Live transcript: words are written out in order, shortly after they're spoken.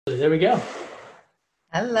There we go.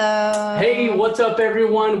 Hello. Hey, what's up,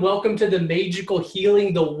 everyone? Welcome to the Magical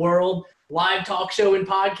Healing the World live talk show and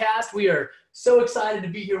podcast. We are so excited to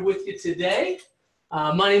be here with you today.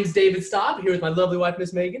 My name is David Staub, here with my lovely wife,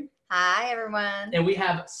 Miss Megan. Hi, everyone. And we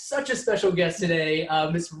have such a special guest today,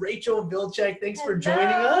 Miss Rachel Vilcheck. Thanks for joining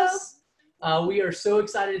us. We are so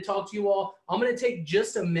excited to talk to you all. I'm going to take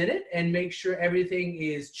just a minute and make sure everything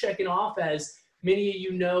is checking off. As many of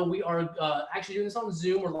you know, we are actually doing this on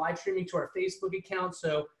Zoom. We're live streaming to our Facebook account.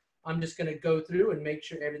 So I'm just going to go through and make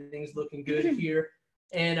sure everything's looking good here.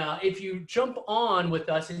 And if you jump on with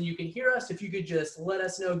us and you can hear us, if you could just let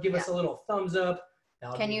us know, give us a little thumbs up.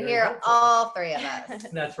 Can you hear all three of us?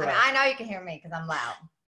 That's right. I know you can hear me because I'm loud.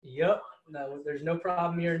 Yep. No, there's no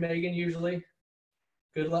problem here, Megan, usually.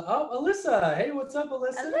 Good luck. Oh, Alyssa. Hey, what's up,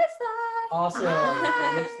 Alyssa? Alyssa. Awesome.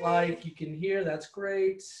 Hi. It looks like you can hear. That's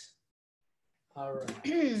great. All right.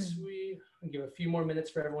 Sweet. I'll give a few more minutes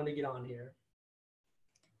for everyone to get on here.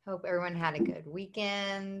 Hope everyone had a good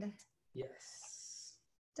weekend. Yes.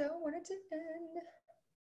 Don't want it to end.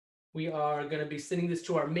 We are going to be sending this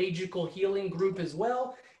to our Magical Healing group as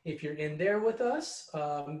well. If you're in there with us,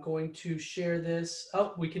 I'm going to share this.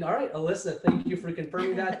 Oh, we can. All right, Alyssa, thank you for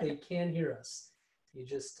confirming that. They can hear us. You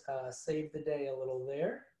just saved the day a little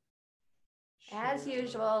there. As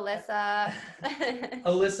usual, Alyssa.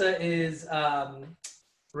 Alyssa is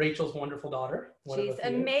Rachel's wonderful daughter. She's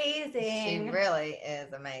amazing. She really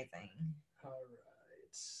is amazing. All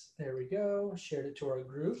right. There we go. Shared it to our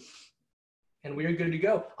group. And we are good to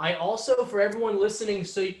go. I also, for everyone listening,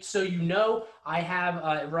 so you know, I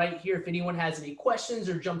have right here, if anyone has any questions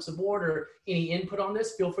or jumps aboard or any input on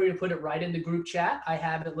this, feel free to put it right in the group chat. I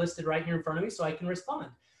have it listed right here in front of me so I can respond.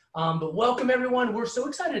 But welcome, everyone. We're so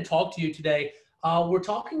excited to talk to you today. We're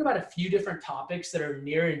talking about a few different topics that are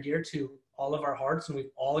near and dear to all of our hearts, and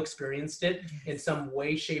we've all experienced it in some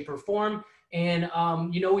way, shape, or form. And,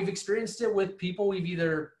 you know, we've experienced it with people we've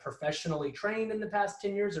either professionally trained in the past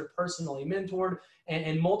 10 years or personally mentored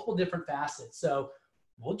and multiple different facets. So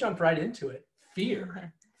we'll jump right into it.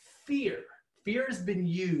 Fear. Fear has been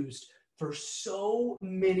used for so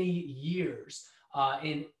many years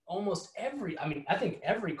in almost I think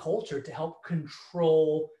every culture to help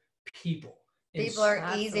control people. People are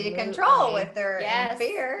easy to control with their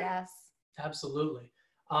fear. Yes. Absolutely.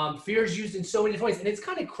 Fear is used in so many different ways, and it's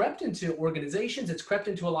kind of crept into organizations. It's crept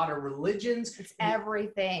into a lot of religions. It's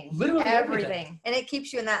everything. Literally everything. And it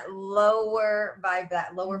keeps you in that lower vibe,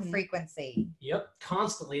 that lower frequency. Yep,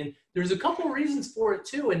 constantly. And there's a couple of reasons for it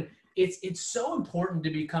too. And it's so important to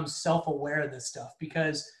become self-aware of this stuff,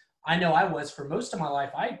 because I know I was, for most of my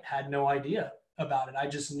life, I had no idea about it. I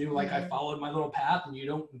just knew I followed my little path and you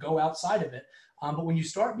don't go outside of it. But when you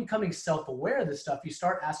start becoming self-aware of this stuff, you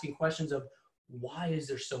start asking questions of, why is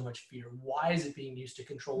there so much fear? Why is it being used to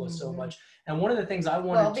control us so much? And one of the things I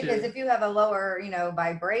wanted because if you have a lower,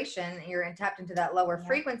 vibration, you're tapped into that lower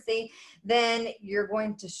frequency, then you're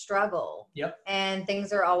going to struggle. Yep. And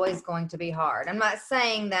things are always going to be hard. I'm not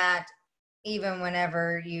saying that even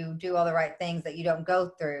whenever you do all the right things that you don't go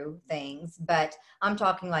through things, but I'm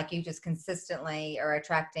talking like you just consistently are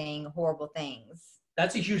attracting horrible things.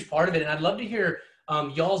 That's a huge part of it. And I'd love to hear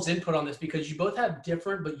y'all's input on this, because you both have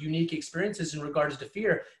different but unique experiences in regards to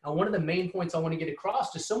fear. And one of the main points I want to get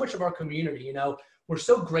across to so much of our community, we're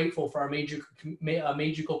so grateful for our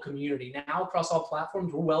magical community. Now across all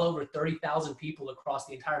platforms, we're well over 30,000 people across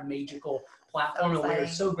the entire magical platform. And we're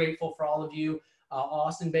so grateful for all of you,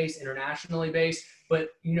 Austin-based, internationally based.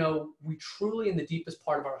 But, we truly, in the deepest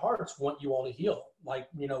part of our hearts, want you all to heal.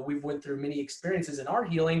 We've went through many experiences in our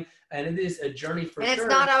healing, and it is a journey for sure. And it's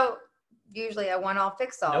not usually a one-all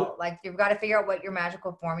fix-all. Nope. You've got to figure out what your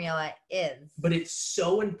magical formula is. But it's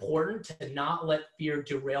so important to not let fear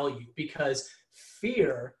derail you, because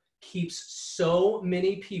fear keeps so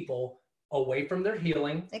many people away from their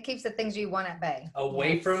healing. It keeps the things you want at bay.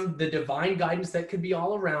 Away from the divine guidance that could be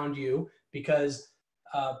all around you, because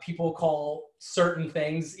people call certain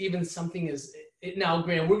things, even something is... Now,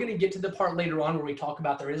 Graham, we're going to get to the part later on where we talk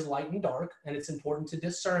about there is light and dark, and it's important to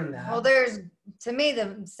discern that. Well, to me,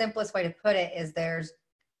 the simplest way to put it is there's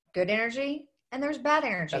good energy and there's bad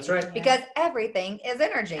energy. That's right. Because everything is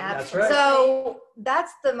energy. That's right. So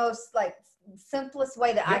that's the most simplest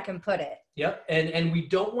way that I can put it. Yep. And we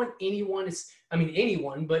don't want anyone,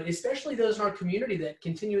 but especially those in our community that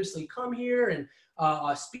continuously come here and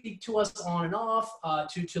speak to us on and off,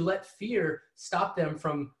 to let fear stop them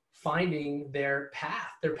from finding their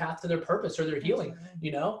path to their purpose or their healing.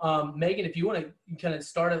 Megan, if you want to kind of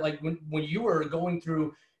start it, when you were going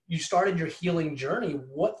through you started your healing journey,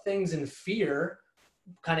 what things in fear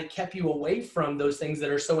kind of kept you away from those things that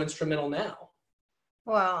are so instrumental now?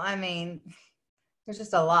 Well, I mean, there's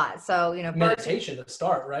just a lot. So, you know, first, Meditation to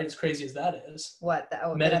start, right? As crazy as that is. what?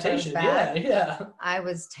 Oh, Meditation, that I thought it was bad? yeah. I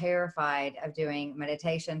was terrified of doing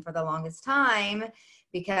meditation for the longest time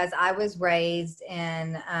because I was raised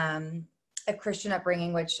in a Christian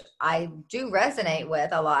upbringing, which I do resonate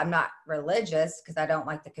with a lot. I'm not religious because I don't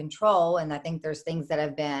like the control. And I think there's things that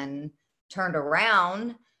have been turned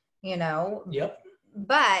around, you know. Yep.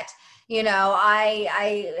 But, you know,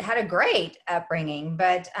 I had a great upbringing,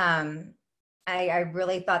 but I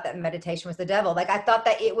really thought that meditation was the devil. Like I thought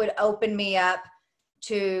that it would open me up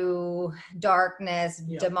to darkness,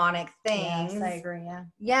 Yeah. demonic things. Yes, I agree. Yeah.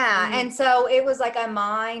 Yeah. Mhm. And so it was like a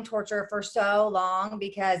mind torture for so long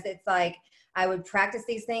because it's like I would practice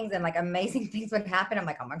these things and like amazing things would happen. I'm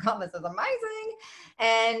like, oh my God, this is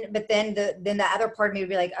amazing. But then the other part of me would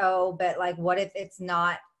be like, oh, but like, what if it's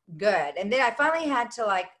not good? And then I finally had to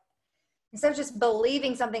like, instead of just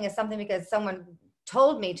believing something is something because someone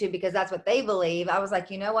told me to, because that's what they believe, I was like,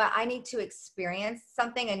 you know what, I need to experience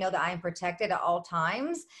something and know that I am protected at all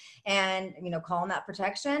times, and, you know, call on that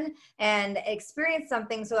protection and experience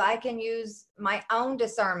something so I can use my own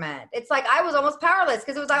discernment. It's like I was almost powerless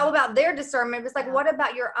because it was all about their discernment. It's like, what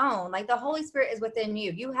about your own? Like the Holy Spirit is within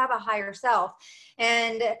you. You have a higher self.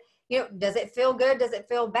 And you know, does it feel good? Does it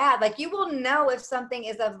feel bad? Like you will know if something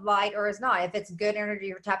is of light or is not. If it's good energy,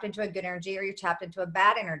 you're tapped into a good energy, or you're tapped into a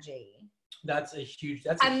bad energy. That's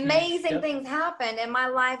Amazing things happened and my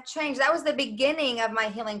life changed. That was the beginning of my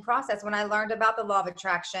healing process when I learned about the law of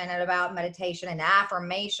attraction and about meditation and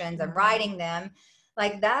affirmations and writing them.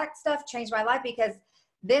 Like that stuff changed my life because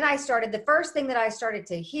then the first thing that I started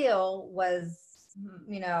to heal was,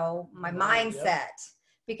 you know, my mindset,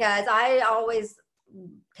 because I always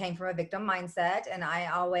came from a victim mindset and I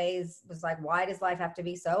always was like, why does life have to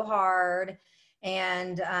be so hard?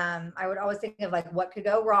 And I would always think of like what could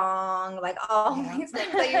go wrong, like all these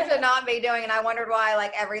things that you should not be doing. And I wondered why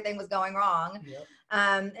like everything was going wrong.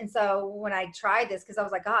 And so when I tried this, because I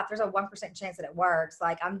was like, God, if there's a 1% chance that it works,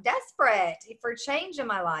 like I'm desperate for change in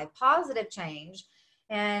my life, positive change.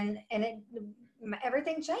 And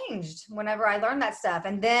everything changed whenever I learned that stuff.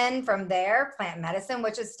 And then from there, plant medicine,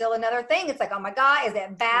 which is still another thing. It's like, oh my God, is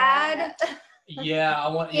it bad? I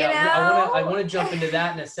want to jump into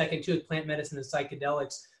that in a second too, with plant medicine and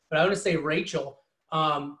psychedelics. But I want to say, Rachel,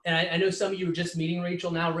 and I know some of you were just meeting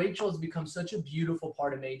Rachel now. Rachel has become such a beautiful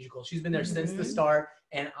part of Magical. She's been there since the start,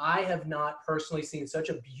 and I have not personally seen such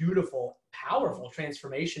a beautiful, powerful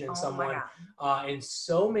transformation in someone in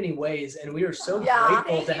so many ways. And we are so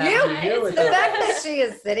grateful to have you here with us. The fact that she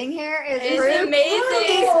is sitting here is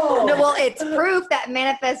amazing. Well, it's proof that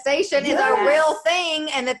manifestation is a real thing,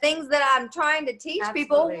 and the things that I'm trying to teach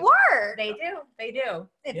people work. They do.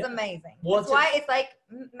 It's amazing. Well, that's why it's like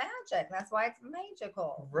magic. That's why it's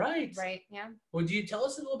magical. Right. Yeah. Well, do you tell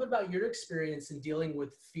us a little bit about your experience in dealing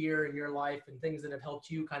with fear in your life and things that have helped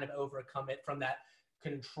you kind of overcome it, from that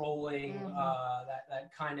controlling, that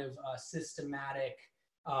kind of systematic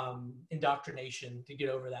indoctrination to get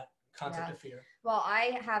over that concept of fear? Well,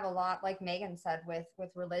 I have a lot, like Megan said,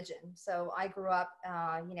 with religion. So I grew up,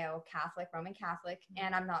 you know, Catholic, Roman Catholic,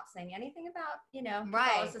 and I'm not saying anything about, you know,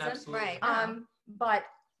 Catholicism. Right. But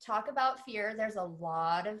talk about fear. There's a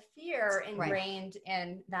lot of fear ingrained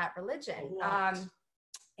in that religion.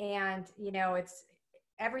 And, you know, it's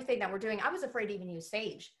everything that we're doing. I was afraid to even use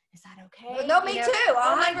sage. Is that okay? No, me too. 100%.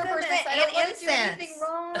 I don't want to do anything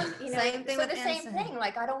wrong. You know, same thing. So the same thing.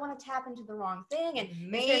 Like I don't want to tap into the wrong thing.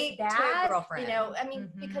 And me bad, too, girlfriend. You know, I mean,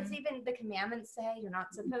 because even the commandments say you're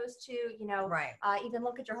not supposed to. You know, even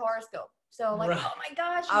look at your horoscope. So like, oh my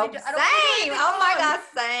gosh, same. Oh my gosh,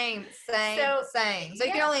 same. So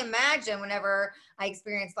you can only imagine whenever I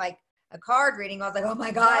experienced like a card reading, I was like, oh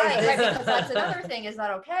my God. Because that's another thing. Is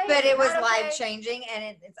that okay? But it was life changing,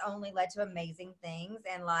 and it's only led to amazing things.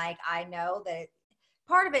 And like, I know that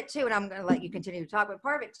part of it too, and I'm going to let you continue to talk, but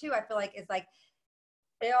part of it too, I feel like it's like,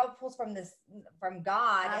 it all pulls from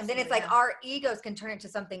God. Absolutely, and then it's like our egos can turn into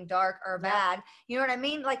something dark or bad. You know what I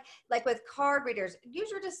mean? Like with card readers,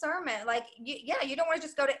 use your discernment. Like, you don't want to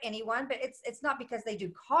just go to anyone, but it's not because they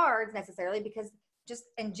do cards necessarily, because just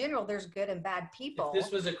in general, there's good and bad people. If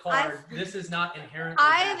this was a card, this is not inherently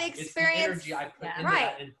I've bad. experienced it's the energy I put into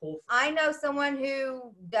that and pull from. I know someone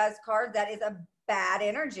who does cards that is a bad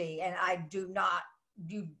energy, and I do not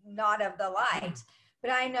of the light.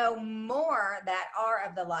 But I know more that are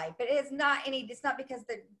of the light. But it's not because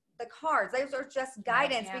the the cards. Those are just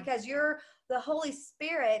guidance because the Holy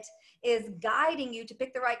Spirit is guiding you to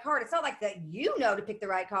pick the right card. It's not like that you know to pick the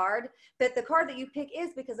right card, but the card that you pick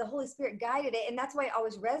is because the Holy Spirit guided it. And that's why it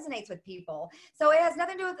always resonates with people. So it has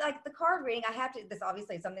nothing to do with like the card reading. This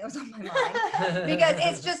obviously is something that was on my mind because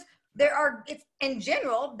it's just, it's in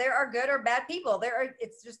general, there are good or bad people.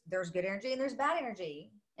 There's good energy and there's bad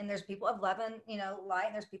energy. And there's people of love and, light,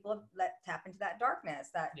 and there's people that tap into that darkness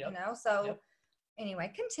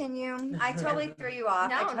anyway, continue. I totally threw you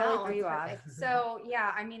off. So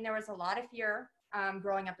yeah, I mean, there was a lot of fear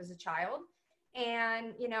growing up as a child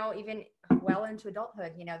and, even well into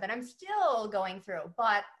adulthood, that I'm still going through.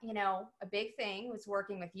 But, a big thing was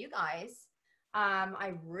working with you guys.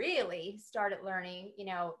 I really started learning,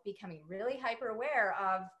 becoming really hyper aware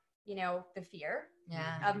of, the fear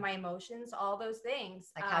of my emotions, all those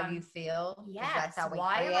things. Like how you feel. Yes. That's how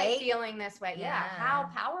why am I feeling this way? Yeah. How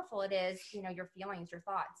powerful it is, your feelings, your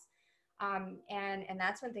thoughts. And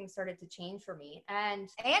that's when things started to change for me. And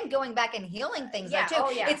going back and healing things too.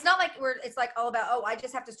 It's not like it's like all about, I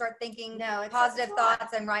just have to start thinking positive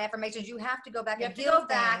thoughts and write affirmations. You have to go back and heal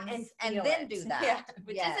things and then do that.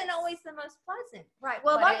 Which isn't always the most pleasant. Right.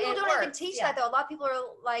 Well, a lot of people don't even teach that though. A lot of people are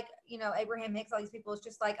like, Abraham Hicks, all these people, it's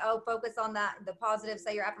just like, focus on that, the positive,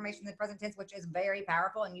 say your affirmation in the present tense, which is very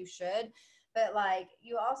powerful and you should. But like,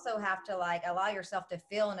 you also have to like allow yourself to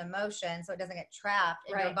feel an emotion so it doesn't get trapped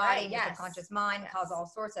in your body and your subconscious mind and cause all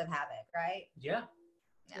sorts of havoc, right? Yeah.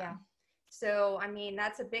 So, I mean,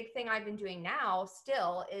 that's a big thing I've been doing now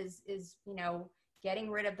still is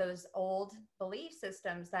getting rid of those old belief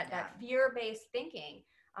systems, that fear-based thinking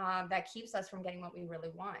that keeps us from getting what we really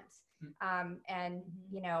want. And,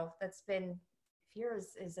 that's been... fear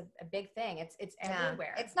is a big thing. It's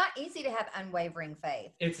everywhere. It's not easy to have unwavering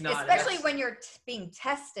faith. It's not. Especially when you're being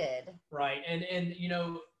tested. Right. And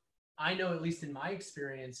I know, at least in my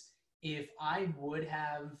experience, if I would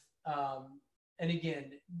have, and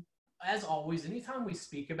again, as always, anytime we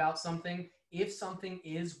speak about something, if something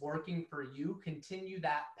is working for you, continue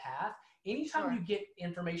that path. Anytime you get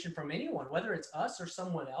information from anyone, whether it's us or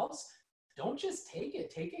someone else, don't just take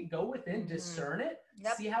it, go within, discern it,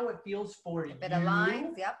 see how it feels for you. If it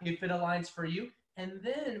aligns, if it aligns for you, and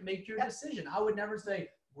then make your decision. I would never say,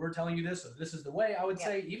 we're telling you this, so this is the way. I would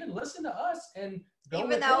say, even listen to us and go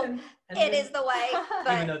even though it is the way.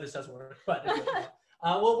 But even though this doesn't work. But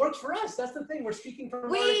well, it works for us. That's the thing. We're speaking from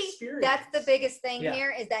our experience. That's the biggest thing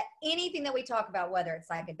here is that anything that we talk about, whether it's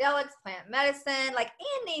psychedelics, plant medicine, like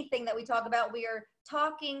anything that we talk about, we are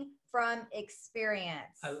talking from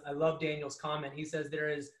experience. I love Daniel's comment. He says there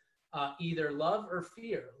is either love or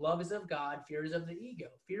fear. Love is of God, fear is of the ego.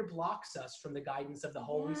 Fear blocks us from the guidance of the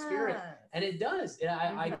Holy Spirit. And it does.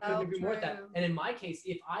 I couldn't agree more with that. And in my case,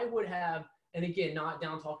 if I would have, and again, not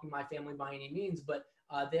down talking my family by any means, but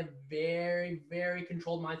they have very, very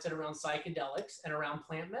controlled mindset around psychedelics and around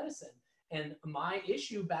plant medicine. And my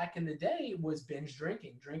issue back in the day was binge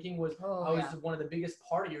drinking. Drinking was, I was one of the biggest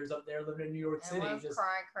partiers up there living in New York City.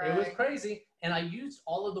 It was crazy. And I used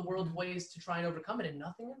all of the world's ways to try and overcome it. And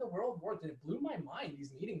nothing in the world worked. And it blew my mind.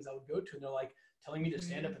 These meetings I would go to, and they're like telling me to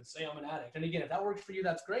stand up and say I'm an addict. And again, if that works for you,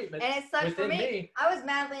 that's great. But and it sucked for me. I was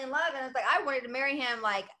madly in love. And it's like, I wanted to marry him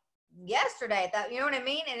like yesterday. You know what I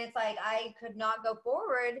mean? And it's like, I could not go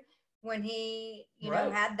forward when he, you know,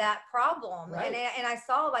 had that problem. And I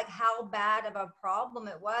saw like how bad of a problem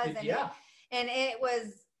it was. And it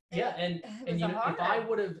was, and you know, if I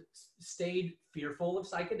would have stayed fearful of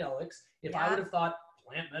psychedelics, if I would have thought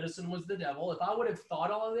plant medicine was the devil, if I would have thought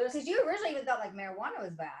all of this. Because you originally even thought like marijuana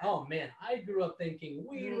was bad. Oh man, I grew up thinking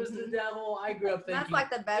weed was the devil. I grew up thinking that's like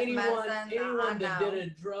the best medicine. Anyone that did a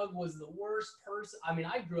drug was the worst person. I mean,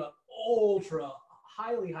 I grew up ultra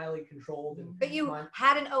highly controlled. But you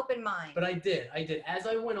had an open mind. But I did. As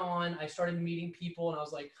I went on, I started meeting people and I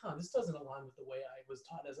was like, this doesn't align with the way I was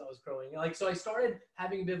taught as I was growing. Like, so I started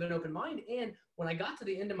having a bit of an open mind. And when I got to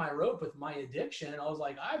the end of my rope with my addiction, I was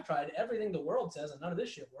like, I've tried everything the world says and none of this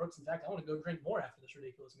shit works. In fact, I want to go drink more after this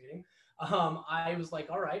ridiculous meeting. I was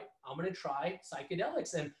like, all right, I'm going to try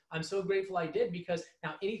psychedelics. And I'm so grateful I did, because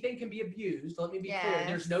now anything can be abused. Let me be clear.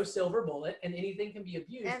 There's no silver bullet and anything can be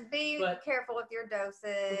abused. And be careful with your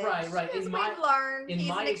doses. Right. As we've learned,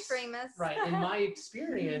 he's an extremist. Right. In my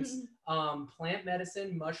experience, plant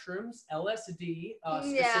medicine, mushrooms, LSD,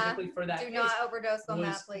 specifically for that Do not overdose on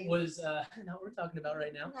that, please. Was not what we're talking about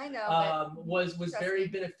right now. I know. Was very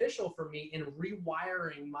beneficial for me in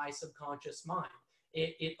rewiring my subconscious mind.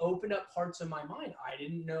 It opened up parts of my mind I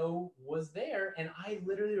didn't know was there. And I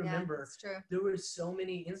literally remember there were so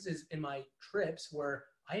many instances in my trips where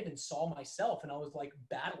I even saw myself and I was like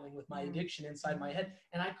battling with my addiction inside my head.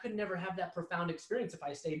 And I could never have that profound experience if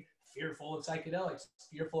I stayed fearful of psychedelics,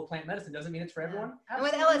 fearful of plant medicine. Doesn't mean it's for everyone. And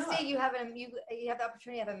with Absolutely LSD, not. you have the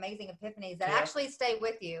opportunity to have amazing epiphanies that Yeah. actually stay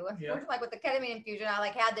with you. Yeah. Like with the ketamine infusion, I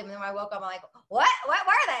like had them, and then when I woke up, I'm like, what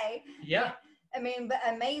were they? Yeah. I mean, but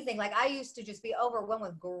amazing. Like I used to just be overwhelmed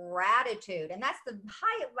with gratitude, and that's the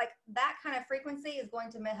high. Like that kind of frequency is going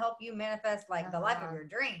to help you manifest like the life of your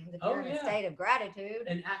dreams if you're in a state of gratitude.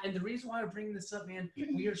 And the reason why I'm bringing this up, man,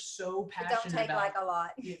 we are so It passionate don't take about like a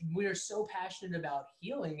lot. we are so passionate about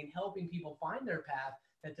healing and helping people find their path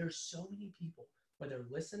that there's so many people, whether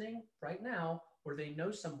listening right now or they know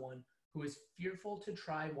someone who is fearful to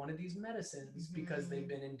try one of these medicines because they've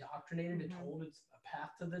been indoctrinated and told it's a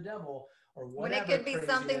path to the devil. Or whatever. When it could be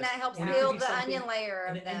something that helps peel the onion layer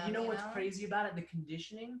of them. And you know what's crazy about it? The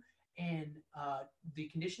conditioning and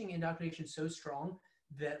indoctrination is so strong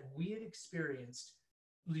that we had experienced,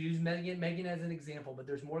 we'll use Megan as an example, but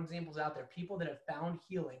there's more examples out there. People that have found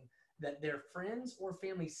healing that their friends or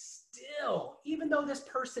family still, even though this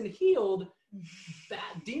person healed,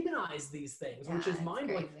 demonize these things, which is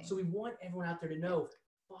mind-blowing. So we want everyone out there to know,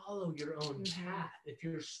 follow your own path. If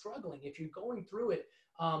you're struggling, if you're going through it,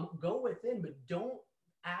 go within, but don't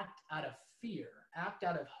act out of fear. Act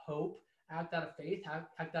out of hope. Act out of faith.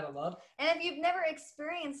 Act out of love. And if you've never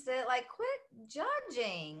experienced it, like quit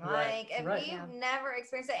judging. Right, Like if you've never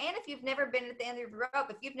experienced it, and if you've never been at the end of your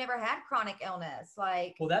rope, if you've never had chronic illness,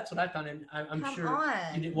 like well, that's what I found, and I'm sure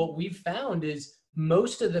on. What we've found is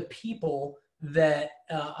most of the people that,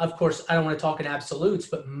 of course, I don't want to talk in absolutes,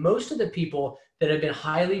 but most of the people that have been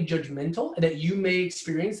highly judgmental, that you may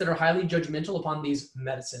experience, that are highly judgmental upon these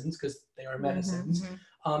medicines, because they are medicines,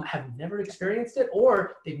 have never experienced it,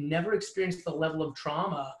 or they've never experienced the level of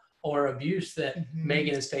trauma or abuse that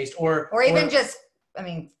Megan has faced, or even just, I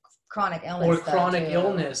mean, chronic illness, or chronic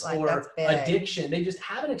illness, like, or addiction. They just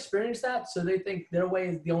haven't experienced that, so they think their way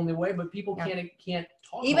is the only way. But people can't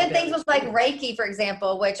talk. Even things with like Reiki, for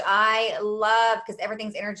example, which I love because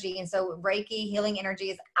everything's energy, and so Reiki healing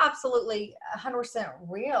energy is absolutely 100%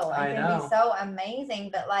 real. It can be so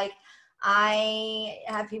amazing, but like I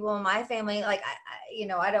have people in my family, like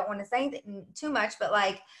I don't want to say too much, but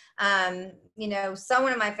like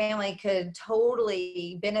someone in my family could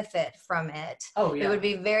totally benefit from it. Oh yeah, it would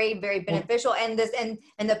be very, very beneficial. And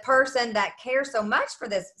the person that cares so much for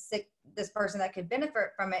this person that could benefit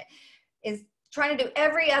from it is trying to do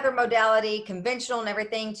every other modality, conventional and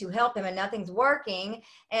everything, to help him, and nothing's working.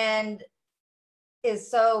 And is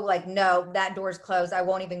so like, no, that door's closed. I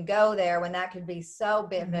won't even go there, when that could be so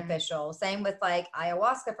beneficial. Same with like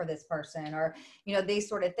ayahuasca for this person, or, these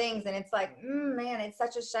sort of things. And it's like, man, it's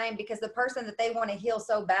such a shame, because the person that they want to heal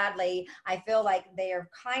so badly, I feel like they are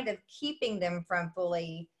kind of keeping them from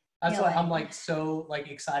fully That's healing. why I'm like so like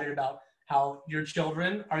excited about how your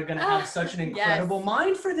children are going to have such an incredible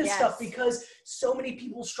mind for this stuff, because so many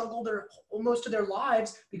people struggle most of their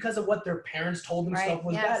lives because of what their parents told them stuff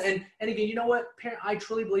was bad. And again, you know what? I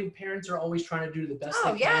truly believe parents are always trying to do the best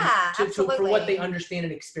they can for what they understand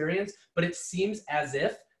and experience. But it seems as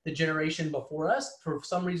if the generation before us, for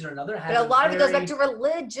some reason or another, has but a lot of it goes back to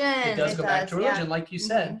religion. It does go back to religion, like you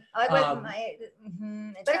said. But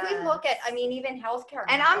if we look at, even healthcare,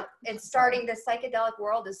 and it's starting, the psychedelic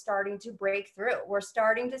world is starting to break through. We're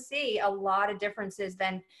starting to see a lot of differences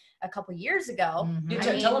than a couple years ago.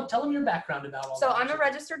 Tell them your background about all that. So I'm a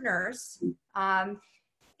registered nurse.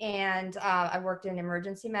 And I worked in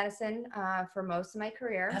emergency medicine for most of my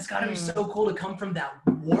career. That's got to be so cool to come from that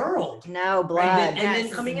world. No blood. Right? And then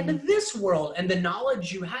coming into this world, and the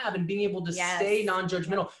knowledge you have, and being able to stay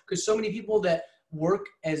non-judgmental. Because so many people that work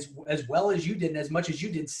as well as you did and as much as you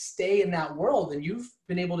did stay in that world, and you've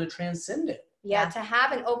been able to transcend it. Yeah, to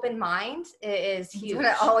have an open mind is huge.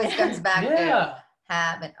 That's what it always comes back to.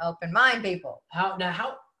 Have an open mind, people. I'm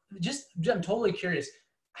totally curious.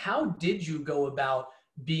 How did you go about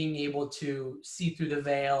being able to see through the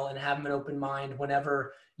veil and have an open mind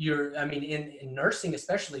whenever you're, in nursing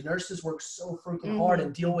especially, nurses work so freaking hard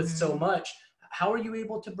and deal with so much. How are you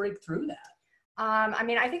able to break through that?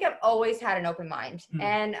 I think I've always had an open mind.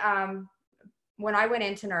 And when I went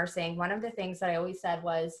into nursing, one of the things that I always said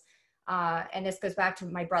was, and this goes back to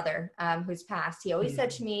my brother who's passed, he always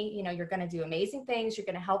said to me, you're going to do amazing things, you're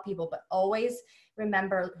going to help people, but always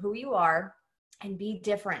remember who you are and be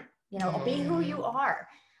different. Be who you are.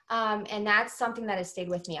 And that's something that has stayed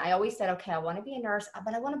with me. I always said, okay, I want to be a nurse,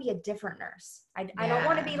 but I want to be a different nurse. I don't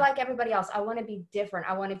want to be like everybody else. I want to be different.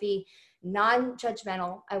 I want to be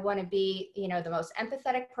non-judgmental. I want to be, the most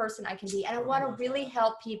empathetic person I can be. And I want to really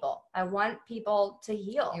help people. I want people to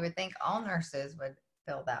heal. You would think all nurses would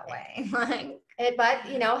feel that way. But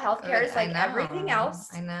healthcare is like everything else.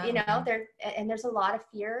 I know. There's a lot of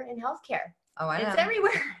fear in healthcare. Oh, I know. It's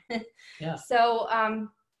everywhere. Yeah. So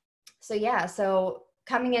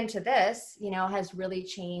coming into this, has really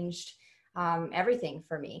changed everything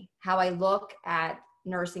for me. How I look at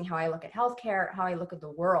nursing, how I look at healthcare, how I look at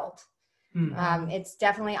the world. It's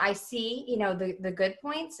definitely, I see, the good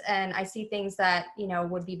points, and I see things that,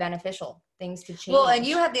 would be beneficial, things to change. Well, and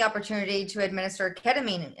you had the opportunity to administer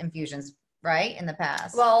ketamine infusions, right, in the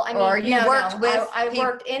past? Well, I mean, or you worked with I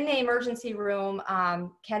worked in the emergency room.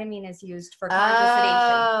 Ketamine is used for conscious sedation.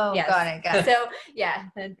 Oh, yes. Got it. So yeah,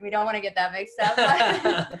 we don't want to get that mixed up.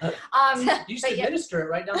 You used to administer it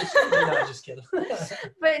right down the street. No, just kidding.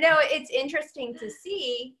 But no, it's interesting to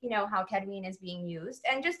see, how ketamine is being used.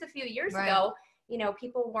 And just a few years ago,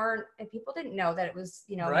 people didn't know that it was,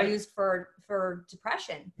 used for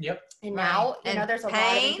depression. Yep. And now, there's a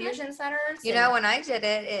lot of infusion centers. When I did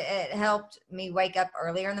it, it helped me wake up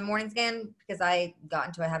earlier in the mornings again, because I got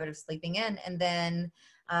into a habit of sleeping in. And then,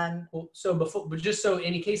 but just so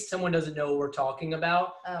in case someone doesn't know what we're talking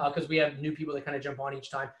about, because we have new people that kind of jump on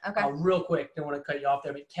each time. Okay. Real quick, don't want to cut you off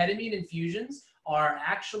there, but ketamine infusions are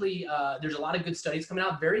actually, there's a lot of good studies coming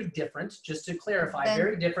out, very different, just to clarify,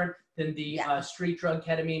 very different than the street drug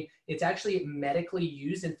ketamine. It's actually medically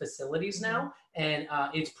used in facilities now, and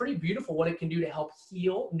it's pretty beautiful what it can do to help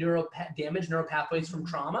heal damaged neural pathways from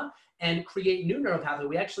trauma and create new neural pathways.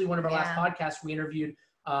 We actually, one of our last podcasts, we interviewed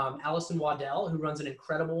Allison Waddell, who runs an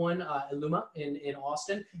incredible one, Illuma in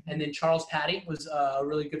Austin. And then Charles Patty was a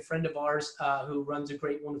really good friend of ours who runs a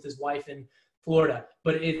great one with his wife in Florida.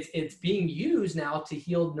 But it's being used now to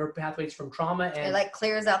heal nerve pathways from trauma, and it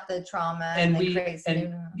clears out the trauma and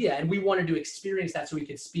we wanted to experience that so we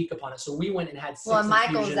could speak upon it. So we went and had 6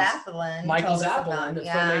 Michael infusions. Zappelin, the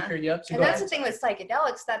filmmaker. Yep. So and that's the thing with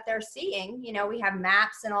psychedelics that they're seeing. We have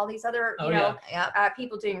MAPS and all these other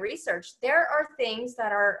people doing research. There are things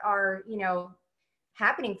that are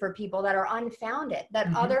happening for people that are unfounded, that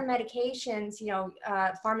other medications,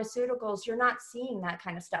 pharmaceuticals, you're not seeing that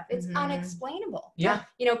kind of stuff. It's unexplainable. Yeah.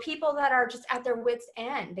 People that are just at their wits'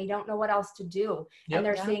 end, they don't know what else to do. And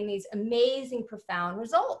they're seeing these amazing, profound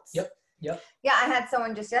results. Yep. Yeah, I had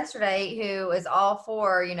someone just yesterday who is all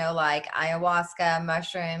for, like ayahuasca,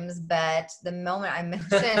 mushrooms, but the moment I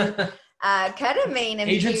mentioned ketamine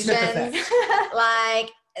infusions,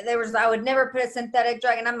 I would never put a synthetic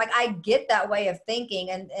drug, and I'm like, I get that way of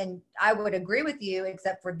thinking, and I would agree with you,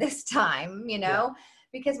 except for this time,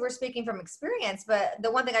 because we're speaking from experience. But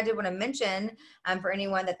the one thing I did want to mention, for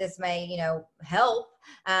anyone that this may, help,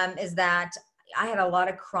 is that I had a lot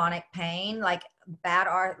of chronic pain, like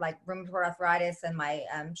rheumatoid arthritis in my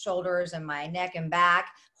shoulders and my neck and back.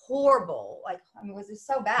 Horrible. It was just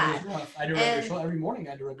so bad. It was rough. I had to rub your shoulder every morning. I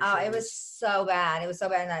had to rub your shoulders. It was so bad. It was so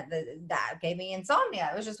bad. And that gave me insomnia.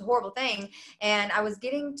 It was just a horrible thing. And I was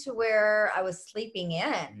getting to where I was sleeping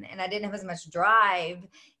in, and I didn't have as much drive.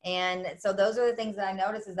 And so those are the things that I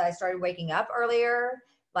noticed, is that I started waking up earlier.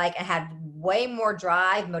 I had way more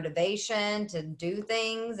drive, motivation to do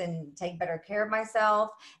things and take better care of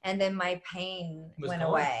myself. And then my pain went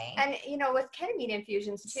away. And, with ketamine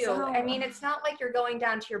infusions too, it's not like you're going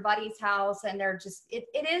down to your buddy's house and they're just, it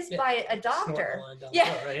is by a doctor.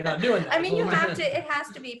 Right? You're not doing that. It has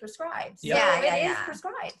to be prescribed. So it is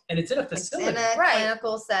prescribed. And it's in a facility. It's in a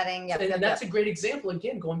clinical setting. And that's a great example,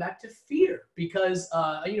 again, going back to fear, because,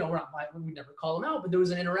 we never call them out, but there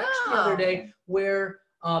was an interaction the other day where,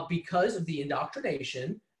 because of the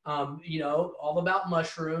indoctrination, all about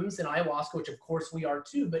mushrooms and ayahuasca, which of course we are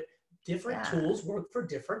too, but different tools work for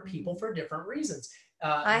different people for different reasons.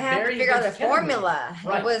 I had to figure out the formula.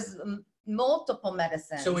 Right. It was multiple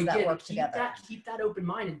medicines that work together. Keep that open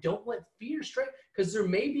mind, and don't let fear stray, because there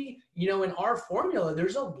may be, in our formula,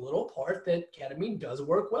 there's a little part that ketamine does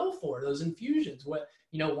work well for, those infusions.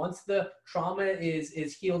 Once the trauma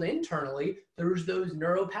is healed internally, there's those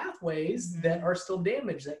neural pathways that are still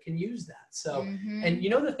damaged that can use that. So, and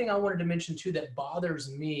the thing I wanted to mention too that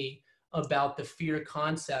bothers me about the fear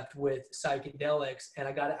concept with psychedelics, and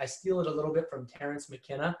I steal it a little bit from Terrence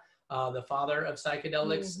McKenna, the father of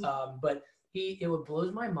psychedelics, but it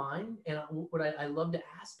blows my mind. And what I love to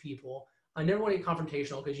ask people, I never want to get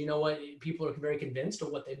confrontational, because people are very convinced of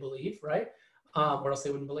what they believe, right? Or else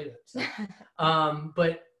they wouldn't believe it. So.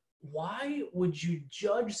 But why would you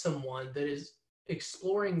judge someone that is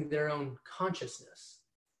exploring their own consciousness?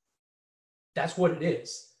 That's what it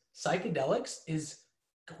is. Psychedelics is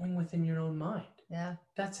going within your own mind. Yeah.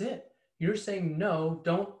 That's it. You're saying, no,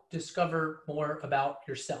 don't discover more about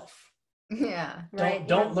yourself. Yeah.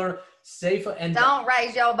 Don't learn safe and don't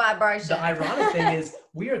raise your vibration. The ironic thing is,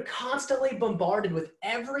 we are constantly bombarded with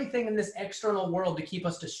everything in this external world to keep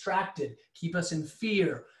us distracted, keep us in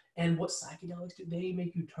fear. And what psychedelics do, they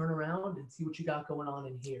make you turn around and see what you got going on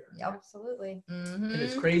in here. Yep. Absolutely. And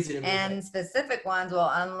it's crazy to me. And specific ones will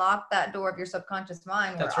unlock that door of your subconscious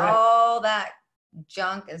mind where That's right. all that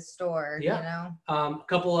junk is stored, Yeah. you know? A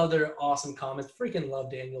couple other awesome comments. Freaking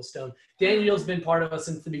love Daniel Stone. Daniel's been part of us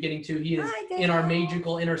since the beginning too. He is in our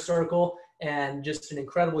magical inner circle and just an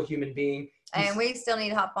incredible human being. And we still need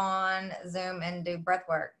to hop on Zoom and do breath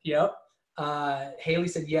work. Yep. Haley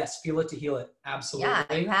said, yes, feel it to heal it. Absolutely.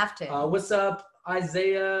 Yeah, you have to. What's up,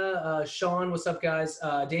 Isaiah? Sean, what's up, guys?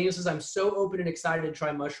 Daniel says, I'm so open and excited to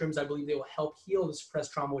try mushrooms. I believe they will help heal the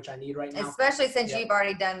suppressed trauma, which I need right now. Especially since you've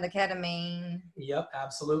already done the ketamine. Yep,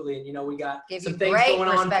 absolutely. And, you know, we got some things things going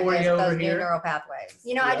on for you over here. Neural pathways.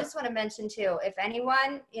 You know, I just want to mention, too, if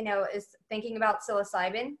anyone, you know, is thinking about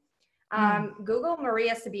psilocybin, Google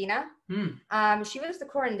Maria Sabina. She was the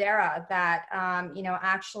curandera that, you know,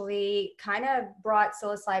 actually kind of brought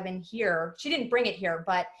psilocybin here. She didn't bring it here,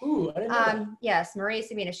 but I didn't know that. yes, Maria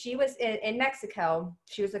Sabina. She was in Mexico.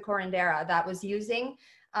 She was the curandera that was using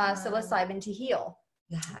psilocybin to heal.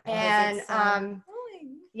 And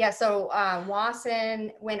yeah, so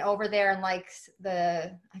Wasson went over there in like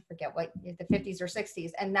I forget what, the 50s or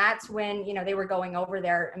 60s, and that's when, you know, they were going over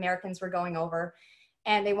there. Americans were going over.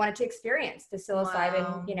 And they wanted to experience the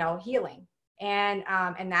psilocybin, you know, healing. And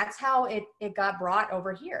that's how it got brought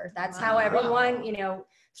over here. That's how everyone, you know,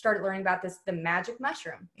 started learning about the magic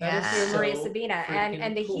mushroom. Through Maria Sabina.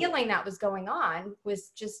 And the healing that was going on was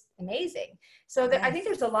just amazing. So I think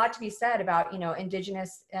there's a lot to be said about, you know,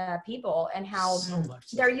 indigenous people and how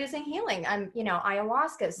they're using healing. You know,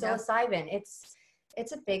 ayahuasca, psilocybin,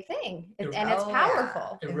 it's a big thing, and it's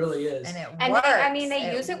powerful. It really is. And it works. works. I mean,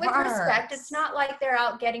 they use it with respect. It's not like they're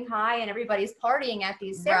out getting high and everybody's partying at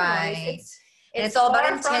these ceremonies. It's all about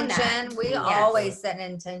intention. We always set an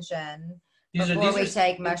intention before we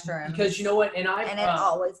take mushrooms. Because you know what? And it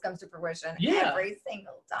always comes to fruition every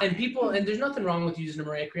single time. And there's nothing wrong with using them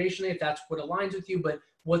recreationally if that's what aligns with you. But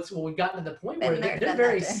we've gotten to the point where they're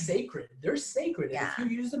very sacred. They're sacred. And if you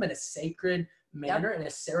use them in a sacred manner, in a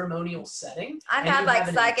ceremonial setting. I've had like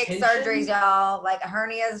psychic surgeries, y'all, like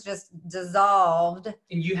hernias just dissolved.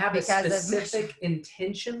 And you have a specific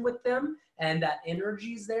intention with them, and that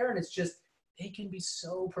energy's there, and it's just, they can be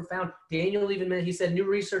so profound. Daniel he said, new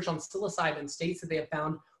research on psilocybin states that they have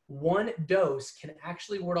found one dose can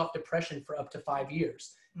actually ward off depression for up to 5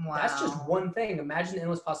 years. Wow. That's just one thing. Imagine the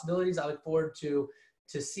endless possibilities. I look forward to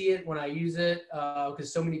see it when I use it,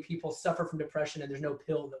 because so many people suffer from depression and there's no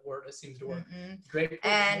pill that seems to work. Great.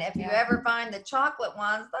 And if you ever find the chocolate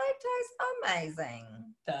ones, they taste amazing.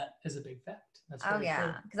 That is a big fact. That's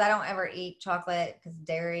because I don't ever eat chocolate because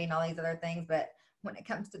dairy and all these other things, but when it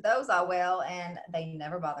comes to those, I will, and they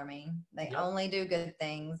never bother me. They only do good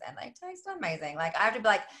things, and they taste amazing. Like, I have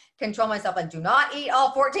to control myself, like, do not eat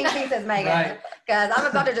all 14 pieces, Megan, because I'm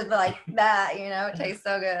about to just be like that, you know, it tastes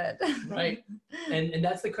so good. Right. And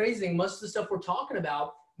that's the crazy thing. Most of the stuff we're talking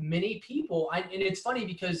about, many people, and it's funny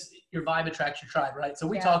because your vibe attracts your tribe, right? So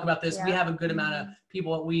we talk about this. We have a good amount of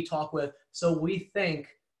people that we talk with. So we think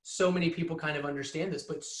so many people kind of understand this,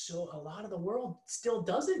 but a lot of the world still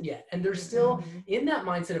doesn't yet. And they're still in that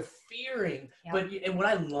mindset of fearing. And what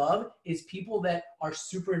I love is people that are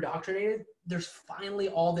super indoctrinated, there's finally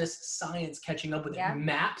all this science catching up with it.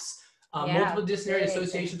 MAPS, Multidisciplinary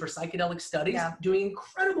Association for Psychedelic Studies, doing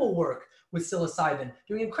incredible work with psilocybin,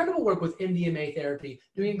 doing incredible work with MDMA therapy,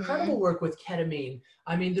 doing incredible work with ketamine.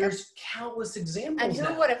 I mean, there's countless examples. And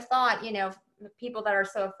who would have thought, you know, people that are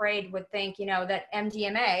so afraid would think, you know, that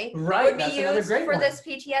MDMA would be used for this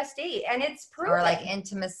PTSD, and it's proven. Or like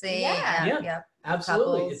intimacy.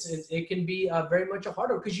 Absolutely. It can be very much a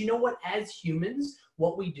harder, because you know what, as humans,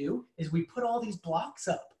 what we do is we put all these blocks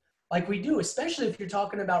up, like we do, especially if you're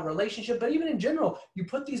talking about relationship, but even in general, you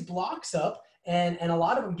put these blocks up. And a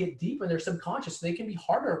lot of them get deep in their subconscious. So they can be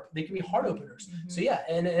harder. They can be heart openers. So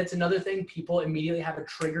and it's another thing people immediately have a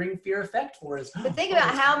triggering fear effect for is. But think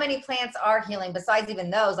about how many plants are healing besides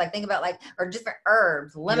even those. Like think about or different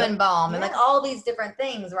herbs, lemon balm, and like all these different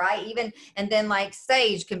things, right? And then like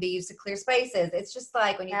sage can be used to clear spaces. It's just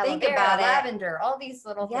like when you think about it, lavender, all these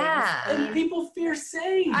little things. And people fear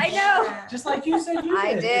sage. I know. Just like you said,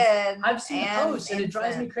 I did. I've seen posts and it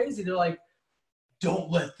drives me crazy. They're like,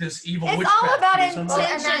 don't let this evil witchcraft. It's all about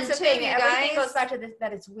intention, and that's the too, thing. you Everything guys. goes back to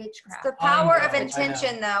that it's witchcraft. It's the power of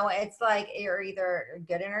intention, though. It's like you're either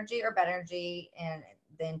good energy or bad energy, and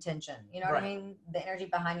the intention. You know what I mean? The energy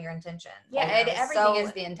behind your intention. Everything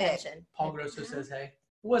is the intention. Paul Grosso says, "Hey,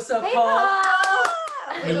 what's up, hey, Paul?"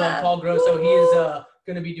 We love Paul Grosso. He is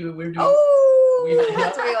going to be doing. We're doing.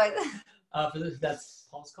 That's really like. That's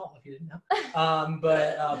Paul's call, if you didn't know.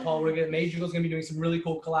 But Paul, Major Eagle's going to be doing some really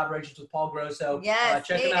cool collaborations with Paul Grosso. Yes,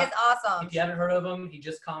 check he him out. is awesome. If you haven't heard of him, he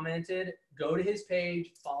just commented. Go to his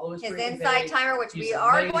page, follow his Insight Timer, which we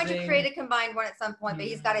are going to create a combined one at some point, but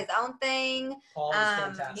he's got his own thing. Paul is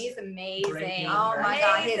fantastic. He's amazing. Oh my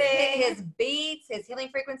God, his beats, his healing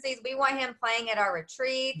frequencies. We want him playing at our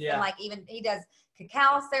retreats, and like even he does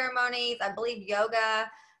cacao ceremonies. I believe yoga.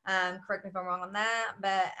 Correct me if I'm wrong on that,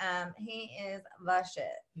 but he is the shit.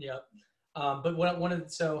 Yep. But one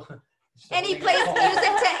of and he plays music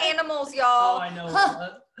to animals, y'all. Oh, I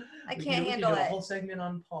know. I can't handle it. A whole segment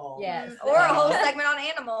on Paul. Yes. Or a whole segment on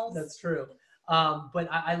animals. That's true. But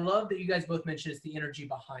I love that you guys both mentioned it's the energy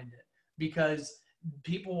behind it, because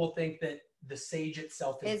people will think that the sage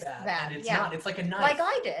itself is bad. And it's not. It's like a knife. Like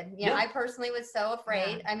I did. Yeah. I personally was so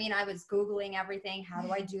afraid. I mean, I was Googling everything. How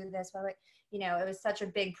do I do this? You know, it was such a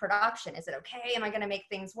big production. Is it okay? Am I going to make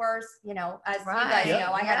things worse? You know, as you guys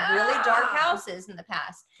know, I had really dark houses in the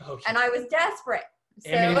past, and I was desperate. So,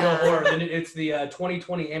 Amityville Horror. It's the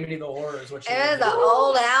 2020 Amityville Horrors. Which it was an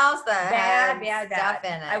old house that had stuff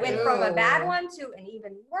in it. I went from a bad one to an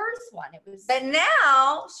even worse one. It was. But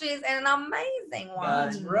now she's in an amazing one.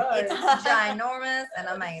 That's right. It's ginormous and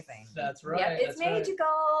amazing. That's right. Yep, it's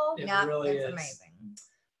magical. It really is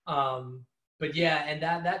amazing. But yeah, and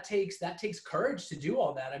that takes courage to do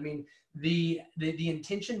all that. I mean, the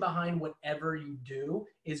intention behind whatever you do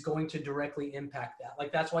is going to directly impact that.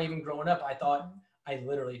 Like, that's why even growing up, I thought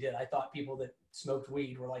people that smoked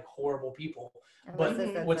weed were like horrible people. But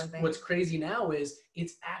what's crazy now is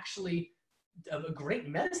it's actually a great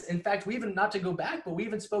medicine. In fact, we even, not to go back, but we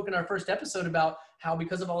even spoke in our first episode about how,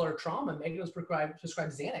 because of all her trauma, Megan was prescribed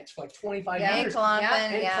Xanax for like 25 years.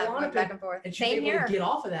 Klonopin, back and forth. And she was able to get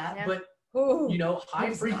off of that, but you know,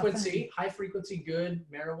 high frequency good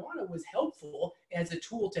marijuana was helpful as a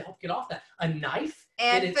tool to help get off that. A knife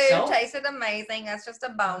and in food itself, tasted amazing. That's just a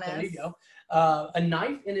bonus. There you go. A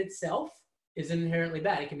knife in itself isn't inherently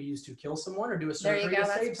bad. It can be used to kill someone or do a surgery to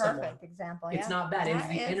save someone. That's a perfect example. It's not bad. It's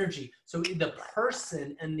the energy. So the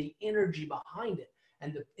person and the energy behind it,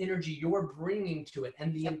 and the energy you're bringing to it,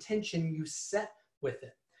 and the intention you set with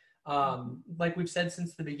it. Like we've said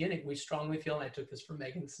since the beginning, we strongly feel, and I took this from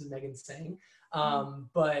Megan, this is Megan saying,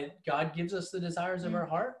 but God gives us the desires of our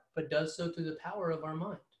heart, but does so through the power of our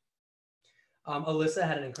mind. Alyssa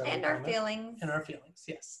had an incredible comment. And our feelings,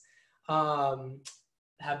 yes.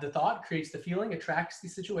 Have the thought, creates the feeling, attracts the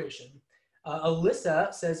situation.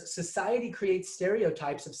 Alyssa says, society creates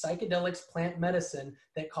stereotypes of psychedelics, plant medicine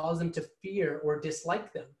that cause them to fear or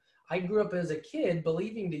dislike them. I grew up as a kid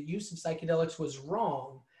believing the use of psychedelics was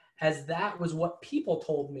wrong, as that was what people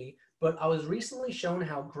told me, but I was recently shown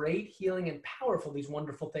how great, healing, and powerful these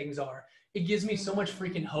wonderful things are. It gives me so much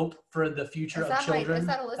freaking hope for the future of children.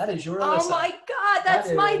 That is your Alyssa. Oh my God,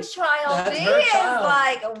 that's my child. She is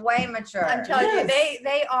like way mature. I'm telling you,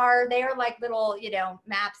 they are like little,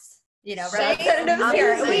 maps. Representatives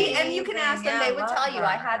here. And you can ask them, they would tell you.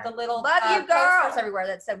 I had the little posters everywhere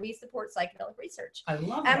that said, we support psychedelic research. I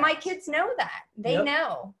love that. And my kids know that. They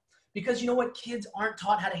know. Because you know what? Kids aren't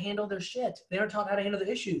taught how to handle their shit. They aren't taught how to handle the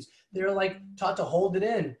issues. They're like taught to hold it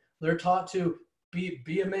in. They're taught to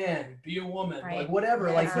be a man, be a woman, like whatever.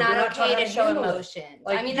 Yeah. Like, it's not okay to show emotions.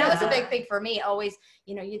 Like, I mean, that was a big thing for me. Always,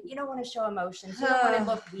 you don't want to show emotions. You don't want to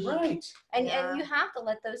look weak. Right. And you have to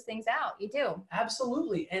let those things out. You do.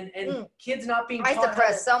 Absolutely. And kids not being taught. I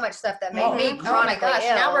suppressed so much stuff that made me chronically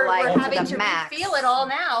ill. Now we're having to feel it all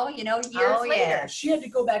now, years later. She had to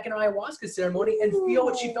go back in her ayahuasca ceremony and feel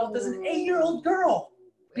what she felt as an 8-year-old girl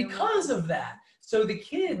because of that. So the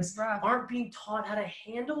kids aren't being taught how to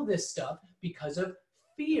handle this stuff because of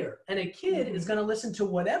fear. And a kid is going to listen to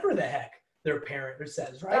whatever the heck their parent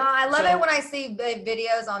says, right? I love it when I see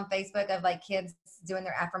videos on Facebook of like kids doing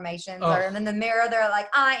their affirmations, or in the mirror they're like,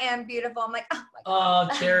 I am beautiful. I'm like, oh my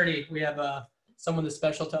God. Charity. We have someone that's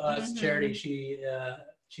special to us. Charity. She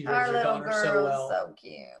raised her daughter so well. So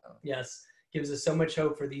cute. Yes. Gives us so much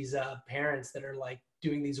hope for these parents that are like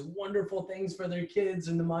doing these wonderful things for their kids,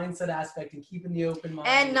 and the mindset aspect, and keeping the open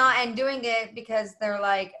mind, and doing it because they're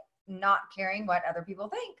like not caring what other people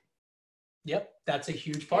think. Yep, that's a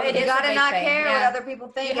huge part. You gotta not care what other people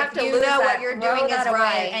think. You have to know what you're doing is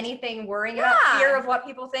right. Anything worrying about fear of what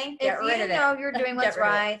people think, get rid of it. If you know you're doing what's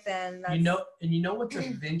right, then that's... you know what's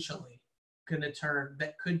eventually gonna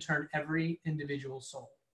could turn every individual soul,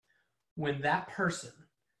 when that person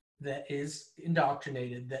that is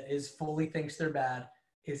indoctrinated, that is fully thinks they're bad,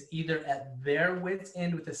 is either at their wit's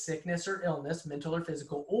end with a sickness or illness, mental or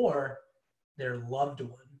physical, or their loved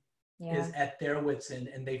one is at their wit's end,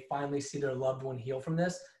 and they finally see their loved one heal from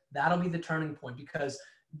this. That'll be the turning point, because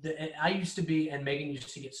I used to be, and Megan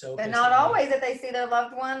used to get so But pissed not at me. always if they see their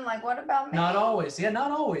loved one. Like, what about me? Not always. Yeah,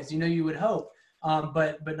 not always. You know, you would hope.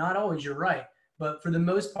 But not always. You're right. But for the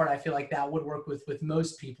most part, I feel like that would work with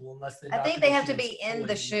most people, unless the I think they have to be in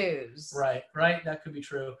the shoes. Right. That could be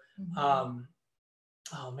true. Mm-hmm.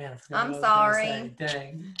 Oh man, I forgot I'm what I was gonna sorry. say.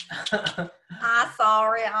 Dang. I'm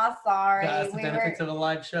sorry. That's the benefits of a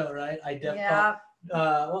live show, right? I definitely. Yeah.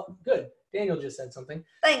 Well, good. Daniel just said something.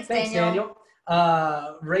 Thanks, Daniel.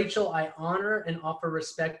 Rachel, I honor and offer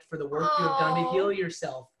respect for the work you have done to heal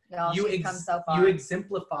yourself. Y'all, You come so far. You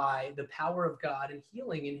exemplify the power of God and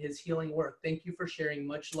healing in his healing work. Thank you for sharing.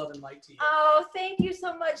 Much love and light to you. Oh, thank you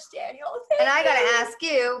so much, Daniel. And I got to ask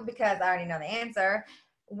you, because I already know the answer.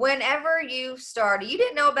 Whenever you started, you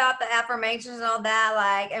didn't know about the affirmations and all that,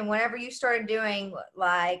 like, and whenever you started doing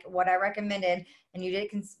like what I recommended and you did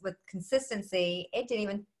it with consistency, it didn't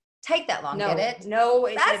even take that long, did it? No,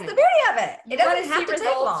 That's didn't. the beauty of it. You It doesn't want to have see to take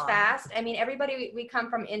results long. fast. I mean, everybody, we come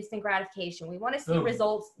from instant gratification. We want to see Boom.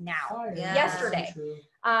 results now, Yeah. yesterday. True.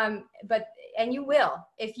 And you will,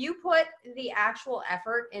 if you put the actual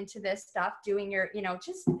effort into this stuff, doing your,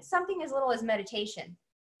 just something as little as meditation,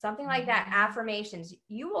 something like that, affirmations,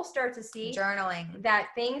 you will start to see Journaling. that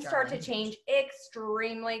things start to change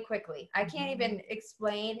extremely quickly. I can't even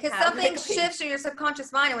explain, because something shifts in your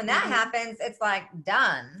subconscious mind, and when that happens, it's like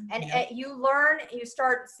done. And you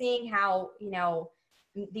start seeing how,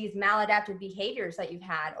 these maladaptive behaviors that you've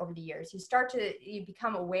had over the years, you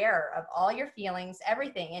become aware of all your feelings,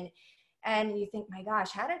 everything. And you think, my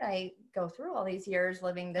gosh, how did I go through all these years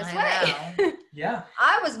living this way? Yeah.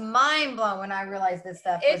 I was mind blown when I realized this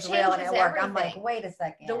stuff was real and it worked. I'm like, wait a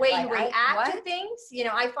second. The way you react to things,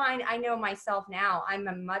 I know myself now, I'm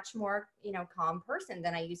a much more, calm person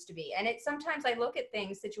than I used to be. And sometimes I look at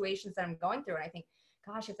situations that I'm going through and I think,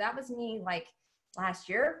 gosh, if that was me like last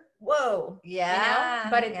year, whoa. Yeah.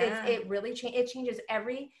 But it really it changes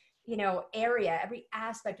every area, every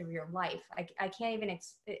aspect of your life. I can't even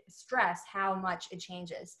stress how much it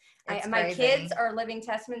changes. My kids are living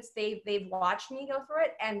testaments. They've watched me go through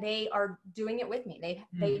it, and they are doing it with me.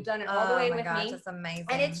 They've done it all the way with me. That's amazing.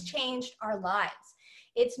 And it's changed our lives.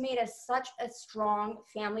 It's made us such a strong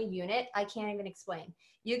family unit. I can't even explain.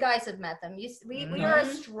 You guys have met them. We are a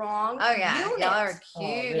strong unit. Y'all are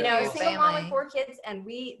cute. Single mom with 4 kids, and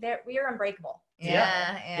we are unbreakable.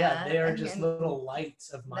 Yeah. They are just little lights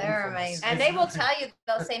of mindfulness. They're amazing. And they will tell you,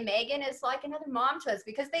 they'll say Megan is like another mom to us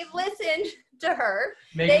because they've listened to her.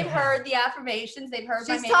 They've heard the affirmations. They've heard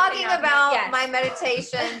She's talking about my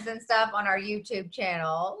meditations and stuff on our YouTube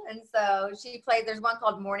channel. And so she played, there's one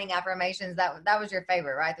called Morning Affirmations. That was your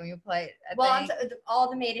favorite, right? When you played, all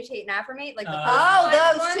the meditate and affirmate, like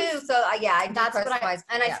the those two. So I do personalize.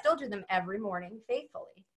 And I still do them every morning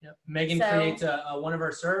faithfully. Yep. Megan creates one of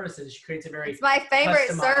our services. She creates a very it's my favorite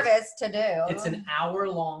service to do. It's an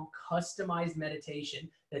hour-long customized meditation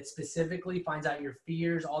that specifically finds out your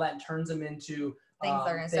fears, all that, and turns them into things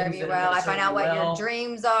that are going to serve you well. I find out what your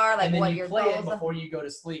dreams are, like what your goals are. And then you play it before you go to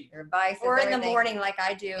sleep. Your advice, or in the morning, like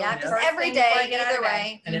I do. Yeah, just every day, either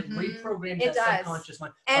way. And it reprograms that subconscious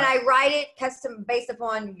mind. And I write it custom based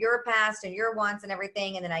upon your past and your wants and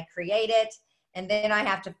everything, and then I create it, and then I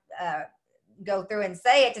have to go through and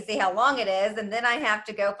say it to see how long it is, and then I have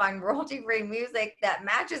to go find royalty-free music that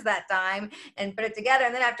matches that time and put it together,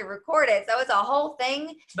 and then I have to record it. So it's a whole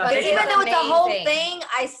thing. But even though it's a whole thing,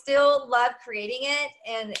 I still love creating it,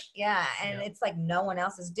 and it's like no one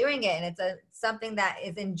else is doing it, and it's something that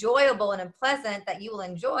is enjoyable and pleasant that you will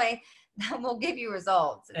enjoy. That will give you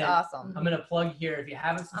results. It's awesome. I'm going to plug here. If you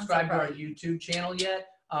haven't subscribed to our YouTube channel yet,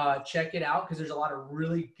 check it out, because there's a lot of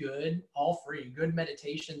really good, all free, good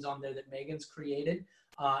meditations on there that Megan's created.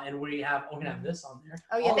 And we're gonna have this on there.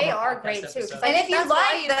 Oh yeah, they are great too. And if you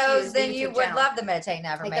like those, then you would love the Meditate and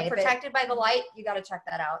Affirmate. Like the Protected by the Light, you got to check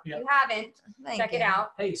that out. If you haven't, check it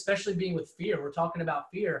out. Hey, especially being with fear, we're talking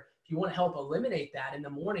about fear. If you want to help eliminate that in the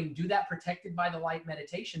morning, do that Protected by the Light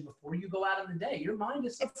meditation before you go out in the day. Your mind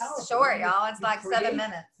is so powerful. It's short, y'all. It's like 7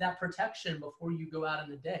 minutes. That protection before you go out in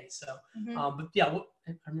the day. So, but yeah,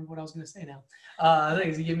 I remember what I was going to say now. I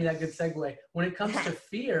think you give me that good segue. When it comes to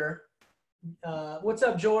fear, what's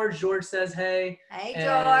up, George? George says, hey. Hey,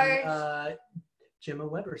 George. And, Gemma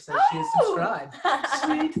Weber says she is subscribed.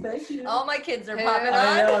 Sweet, thank you. All my kids are popping on.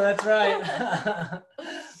 I know, that's right.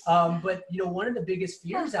 But one of the biggest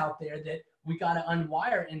fears out there that we got to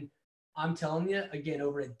unwire, and I'm telling you, again,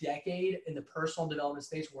 over a decade in the personal development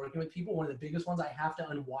space, working with people, one of the biggest ones I have to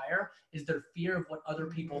unwire is their fear of what other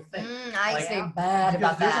people think. I say bad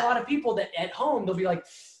about that. There's a lot of people that at home, they'll be like,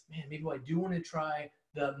 man, maybe I do want to try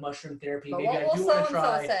the mushroom therapy. But Maybe what I will do want to so-and-so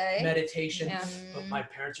try say? meditation, Yeah. but my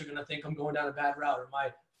parents are going to think I'm going down a bad route, or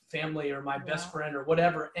my family or my best friend or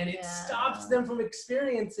whatever. And it stops them from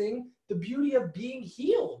experiencing the beauty of being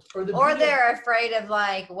healed. Or they're afraid of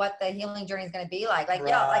like what the healing journey is going to be like. Like,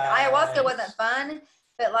 like ayahuasca wasn't fun,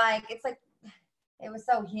 but like, it's like, it was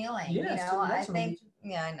so healing. Yes, I think,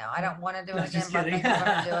 I know. I don't want to do it again, just but I kidding. think I'm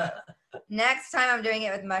going to do it. Next time I'm doing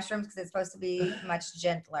it with mushrooms because it's supposed to be much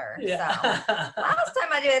gentler. So last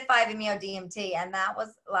time I did it with 5-MeO-DMT, and that was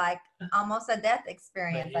like almost a death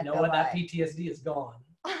experience. But you know what? That PTSD is gone.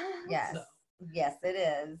 Yes. So. Yes, it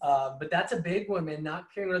is. But that's a big one, man.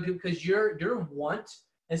 Not caring about people, because your want.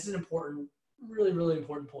 This is an important, really, really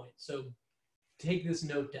important point. So take this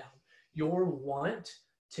note down. Your want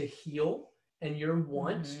to heal and your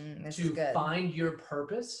want to find your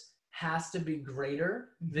purpose has to be greater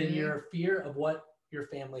than your fear of what your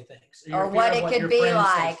family thinks, or what it could be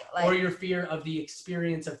like, or your fear of the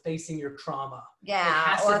experience of facing your trauma.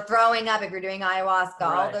 Or throwing up if you're doing ayahuasca.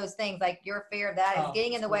 All those things, like your fear of that is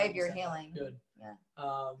getting in the way of your healing. Good.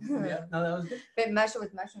 No, that was good. But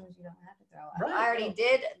with mushrooms, you don't have to throw up. I already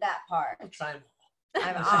did that part. I'll try them.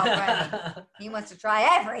 I'm already. He wants to try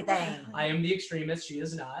everything. I am the extremist. She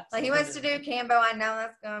is not. Like he wants to do Cambo. I know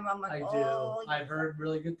that's going. I'm like, I do. I've heard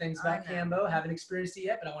really good things about Cambo. Haven't experienced it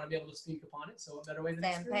yet, but I want to be able to speak upon it. So a better way than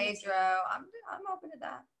San Pedro. I'm open to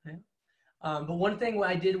that. Yeah. But one thing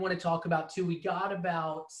I did want to talk about too. We got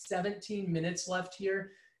about 17 minutes left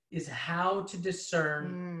here. Is how to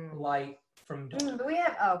discern light from dark. But we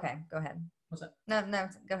have. Oh, okay. Go ahead. What's that? No,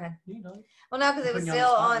 go ahead. You know. Well, no, because it was still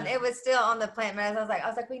on. It was still on the plant medicine. I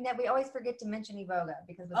was like, we always forget to mention Iboga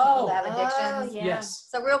because with people that have addictions. Yes.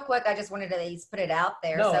 So real quick, I just wanted to at least put it out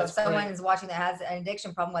there. So if someone is watching that has an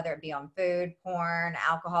addiction problem, whether it be on food, porn,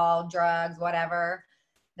 alcohol, drugs, whatever,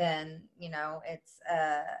 then it's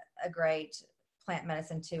a great plant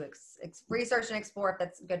medicine to research and explore if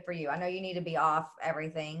that's good for you. I know you need to be off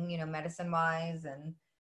everything, medicine wise and.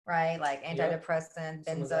 Right, like antidepressant,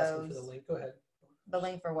 benzos. For the link. Go ahead. The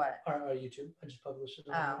link for what? Our YouTube. I just published it.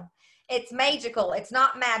 It's magical. It's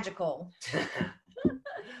not magical.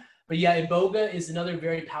 But yeah, Iboga is another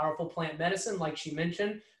very powerful plant medicine, like she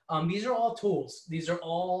mentioned. These are all tools. These are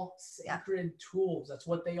all sacred tools. That's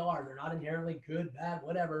what they are. They're not inherently good, bad,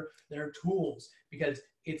 whatever. They're tools because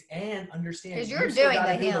it's understanding. Because you're doing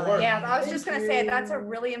the healing. Yeah, I was just going to say that's a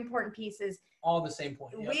really important piece. Is all the same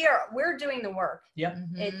point. Yep. We're doing the work. Yep.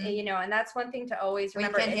 And that's one thing to always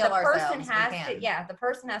remember. We can heal ourselves. The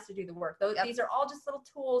person has to do the work. These are all just little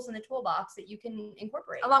tools in the toolbox that you can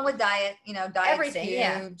incorporate. Along with diet, diet,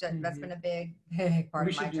 everything. That's been a big part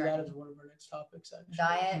of my journey. We should do that as one of our next topics. Actually.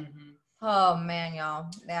 Diet. Oh man,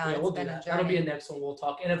 y'all. Yeah, we'll do that. That'll be a next one we'll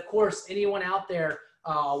talk. And of course, anyone out there,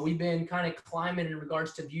 we've been kind of climbing in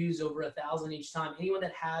regards to views over 1,000 each time. Anyone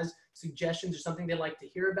that has suggestions or something they'd like to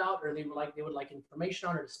hear about, or they would like information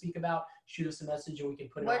on or to speak about, shoot us a message and we can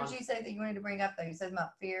put it on. What did you say that you wanted to bring up though? You said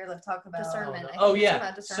about fear. Let's talk about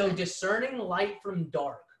discernment. So discerning light from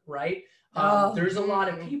dark, right? There's a lot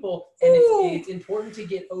of people, and it's important to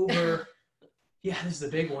get over. Yeah, this is a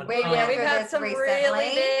big one. We've had some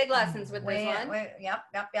really big lessons with this one. Yep.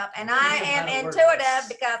 And I am intuitive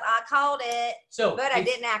because I called it, but I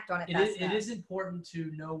didn't act on it. It is important to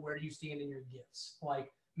know where you stand in your gifts.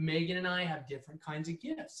 Like Megan and I have different kinds of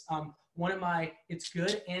gifts. One of it's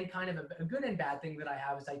good and kind of a good and bad thing that I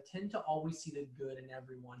have is I tend to always see the good in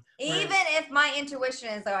everyone. Even if my intuition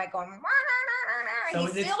is like going, he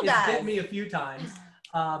still does. It's hit me a few times.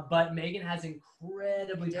 But Megan has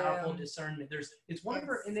incredibly powerful discernment. It's one of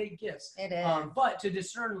her innate gifts. It is. But to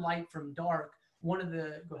discern light from dark, go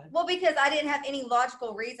ahead. Well, because I didn't have any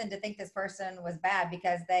logical reason to think this person was bad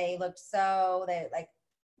because they looked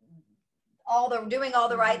doing all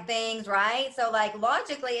the right things, right? So like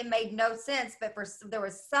logically it made no sense, but there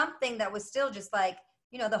was something that was still just like,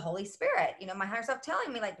 the Holy Spirit, my higher self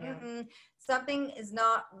telling me like, something is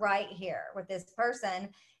not right here with this person.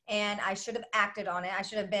 And I should have acted on it. I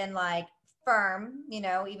should have been like firm,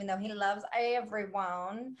 even though he loves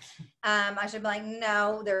everyone. I should be like,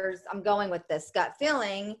 no, I'm going with this gut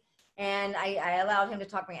feeling. And I allowed him to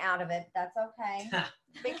talk me out of it. That's okay.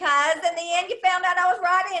 Because in the end, you found out I was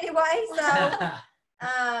right anyway. So,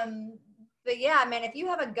 but yeah, man, if you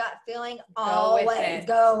have a gut feeling, always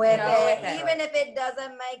go with it. Even if it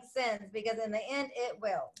doesn't make sense, because in the end, it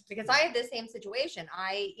will. Because I had the same situation.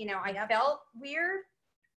 I felt weird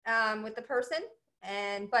with the person,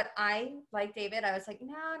 but I, like David, I was like,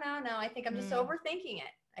 no, I think I'm just overthinking it.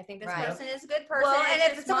 I think this person is a good person. Well,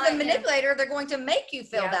 and if someone's a manipulator, they're going to make you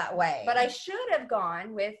feel that way. But I should have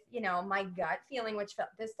gone with, my gut feeling, which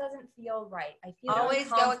this doesn't feel right. I feel always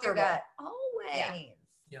go with your gut. Always. Yeah.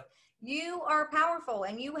 Yep. You are powerful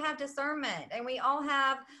and you have discernment, and we all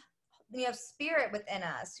have, spirit within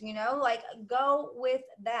us, like go with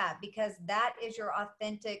that, because that is your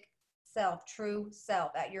authentic self, true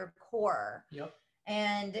self at your core. Yep.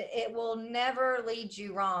 And it will never lead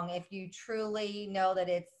you wrong if you truly know that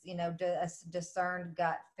it's, a discerned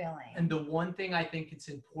gut feeling. And the one thing I think it's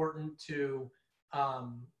important to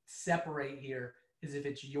separate here is if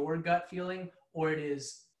it's your gut feeling or it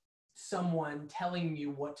is someone telling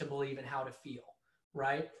you what to believe and how to feel,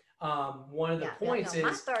 right? One of the points is...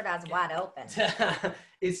 my third eye's wide open.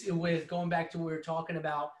 It's with going back to what we were talking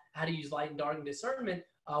about, how to use light and dark and discernment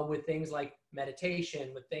with things like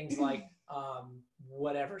meditation, with things like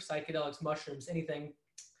whatever, psychedelics, mushrooms, anything.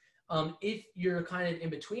 If you're kind of in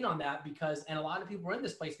between on that, and a lot of people are in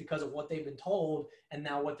this place because of what they've been told and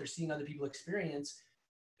now what they're seeing other people experience,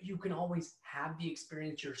 you can always have the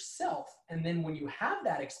experience yourself. And then when you have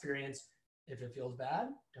that experience, if it feels bad,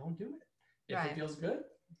 don't do it. If it feels good,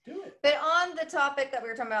 do it. But on the topic that we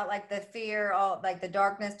were talking about, like the fear, like the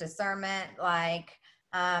darkness, discernment, like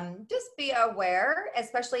just be aware,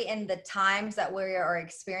 especially in the times that we are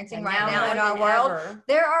experiencing right now in our world.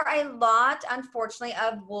 There are a lot, unfortunately,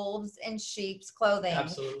 of wolves in sheep's clothing.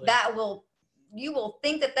 Absolutely. You will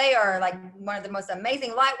think that they are like one of the most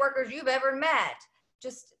amazing light workers you've ever met.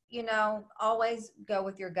 Just, always go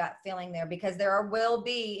with your gut feeling there, because there will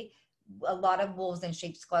be a lot of wolves in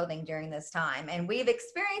sheep's clothing during this time. And we've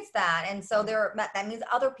experienced that. And so that means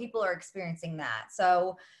other people are experiencing that.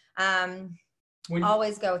 So,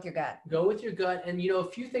 always go with your gut. Go with your gut. And,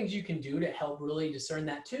 a few things you can do to help really discern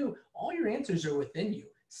that too. All your answers are within you.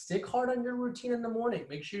 Stick hard on your routine in the morning.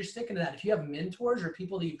 Make sure you're sticking to that. If you have mentors or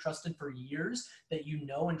people that you've trusted for years that you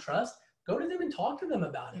know and trust, go to them and talk to them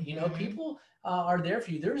about it. Mm-hmm. People are there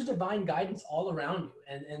for you. There's divine guidance all around you.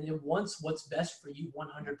 And it wants what's best for you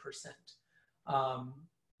 100%.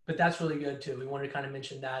 But that's really good too. We wanted to kind of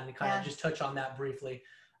mention that and kind of just touch on that briefly.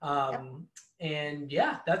 And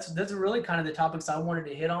that's really kind of the topics I wanted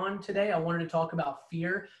to hit on today. I wanted to talk about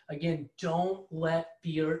fear. Again, don't let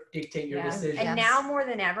fear dictate your decisions. And now more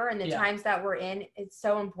than ever in the times that we're in, it's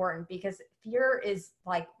so important because fear is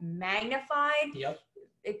like magnified. Yep.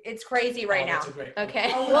 It's crazy right now.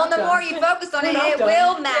 Okay. Well, the more you focus on it, it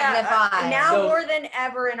will magnify. Now more than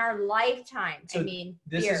ever in our lifetime. So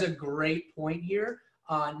this is a great point here.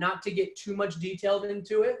 Not to get too much detailed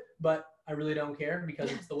into it, but I really don't care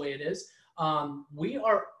because it's the way it is. We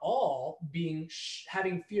are all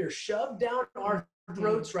having fear shoved down our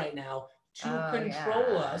throats right now to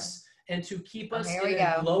control us and to keep us in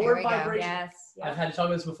a lower vibration. Yes. I've had to talk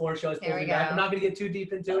about this before. She always pulls me back. I'm not going to get too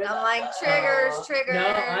deep into it. I'm like, triggers. No,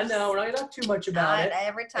 I know. We're not going to talk too much about it.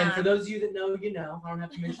 Every time. And for those of you that know, I don't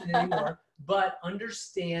have to mention it anymore. But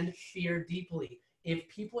understand fear deeply. If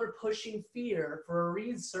people are pushing fear for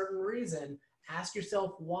a certain reason, ask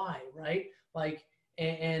yourself why, right? Like,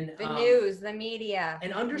 and the news, the media,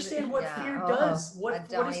 and understand what fear does. What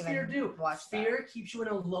does fear do? Fear keeps you in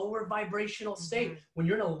a lower vibrational state. When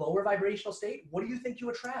you're in a lower vibrational state, what do you think you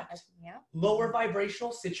attract? Lower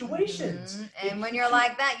vibrational situations. And when you're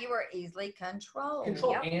like that, you are easily controlled.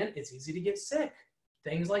 And it's easy to get sick.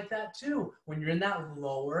 Things like that too, when you're in that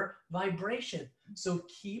lower vibration. So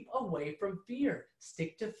keep away from fear.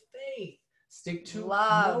 Stick to faith. Stick to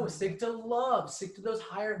love. Stick to love. Stick to those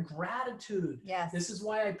higher gratitude. Yes. This is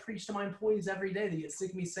why I preach to my employees every day. They get sick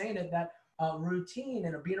of me saying it, that routine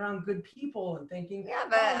and being around good people and thinking. Yeah,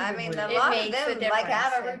 but I mean, a lot of them like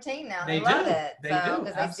have a routine now. They love it. They do.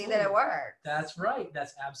 Because they see that it works. That's right.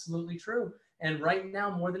 That's absolutely true. And right now,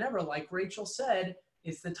 more than ever, like Rachel said,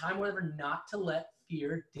 it's the time whenever not to let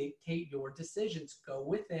fear dictate your decisions. Go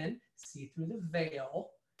within, see through the veil,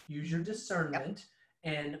 use your discernment,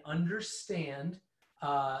 and understand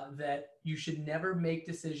that you should never make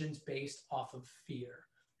decisions based off of fear.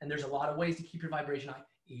 And there's a lot of ways to keep your vibration high.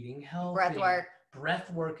 Eating healthy.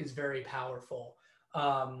 Breath work is very powerful.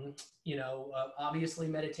 Obviously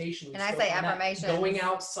meditation. And I say affirmation. Going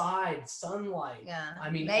outside, sunlight. Yeah. I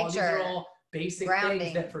mean, nature. all these are all basic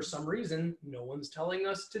things that for some reason no one's telling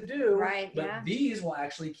us to do. Right. But these will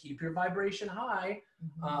actually keep your vibration high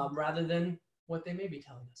rather than what they may be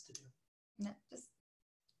telling us to do. No, just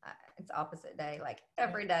it's opposite day, like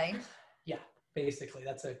every day. Yeah, basically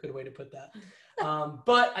that's a good way to put that.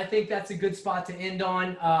 But I think that's a good spot to end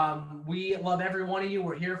on. We love every one of you.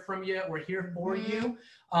 We're here from you. We're here for you.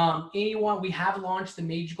 Anyone, we have launched the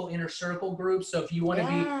Magical Inner Circle group. So if you want to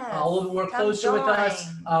be a little bit more closer with us,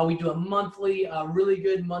 we do a monthly, really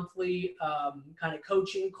good monthly kind of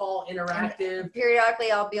coaching call, interactive. And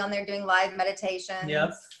periodically, I'll be on there doing live meditations.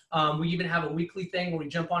 Yep. We even have a weekly thing where we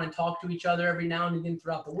jump on and talk to each other every now and again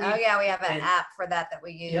throughout the week. Oh yeah, we have an app for that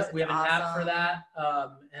we use. Yep, we have an app for that.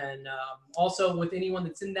 Also with anyone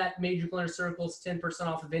that's in that Magical Inner Circle, it's 10%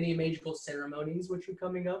 off of any magical ceremonies, which are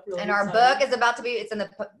coming up. Really and our book is about to be, it's in the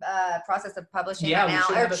process of publishing right now.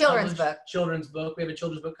 Or children's book. Children's book. We have a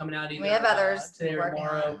children's book coming out either. We have others today or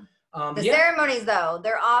tomorrow. The ceremonies though,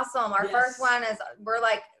 they're awesome. Our first one is, we're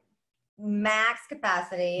like max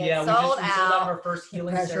capacity. It's sold out. We sold out our first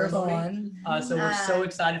healing ceremony. So we're so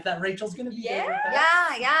excited that Rachel's going to be there with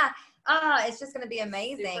us. Yeah. It's just going to be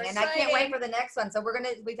amazing. And I can't wait for the next one. So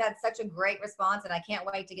we've had such a great response, and I can't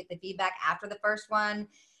wait to get the feedback after the first one.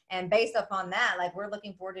 And based upon that, like, we're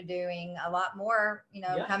looking forward to doing a lot more,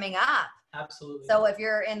 coming up. Absolutely. So if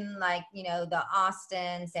you're in the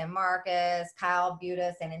Austin, San Marcos, Kyle,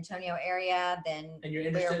 Buda, San Antonio area, then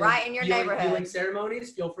we're right in your neighborhood. Healing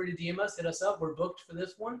ceremonies, feel free to DM us, hit us up. We're booked for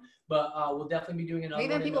this one, but we'll definitely be doing another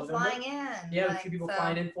one. Even people flying in. Yeah, a few people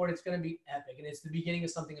flying in for it. It's going to be epic, and it's the beginning of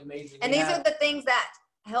something amazing. And these are the things that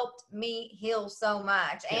helped me heal so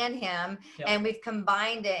much and him, and we've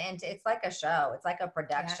combined it into, it's like a show, it's like a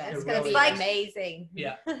production. It's gonna be amazing.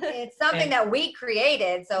 It's something that we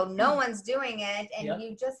created, so no one's doing it, and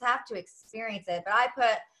you just have to experience it. But I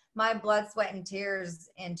put my blood, sweat, and tears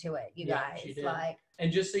into it, you guys.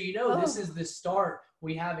 And just so you know, this is the start.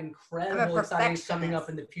 We have incredible exciting coming up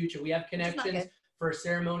in the future. We have connections for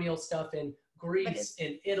ceremonial stuff in Greece,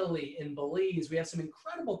 in Italy, in Belize. We have some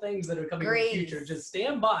incredible things that are coming in the future. Just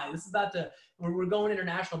stand by. This is about to, we're going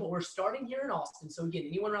international, but we're starting here in Austin. So again,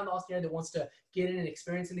 anyone around the Austin area that wants to get in and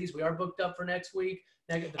experiencing these, we are booked up for next week.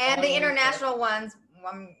 And the international ones,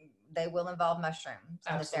 they will involve mushrooms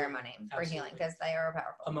in the ceremony for healing, because they are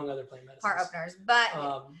powerful. Among other plant medicines. Heart openers. But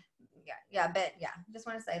just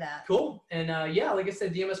want to say that. Cool. And like I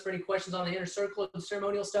said, DM us for any questions on the inner circle and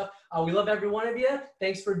ceremonial stuff. We love every one of you.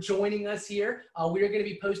 Thanks for joining us here. We are going to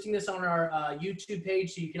be posting this on our YouTube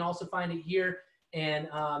page, so you can also find it here. And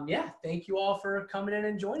thank you all for coming in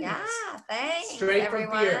and joining us. Yeah, thanks. Straight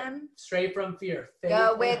from fear. Faith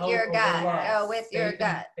go with your gut. Go with your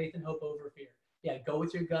gut. Faith and hope over fear. Yeah, go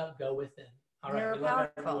with your gut. Go within. All right. You're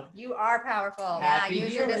powerful. You are powerful. Yeah,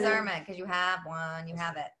 use your discernment, because you have one. You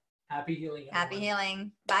have it. Happy healing. Happy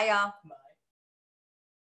healing. Bye, y'all. Bye.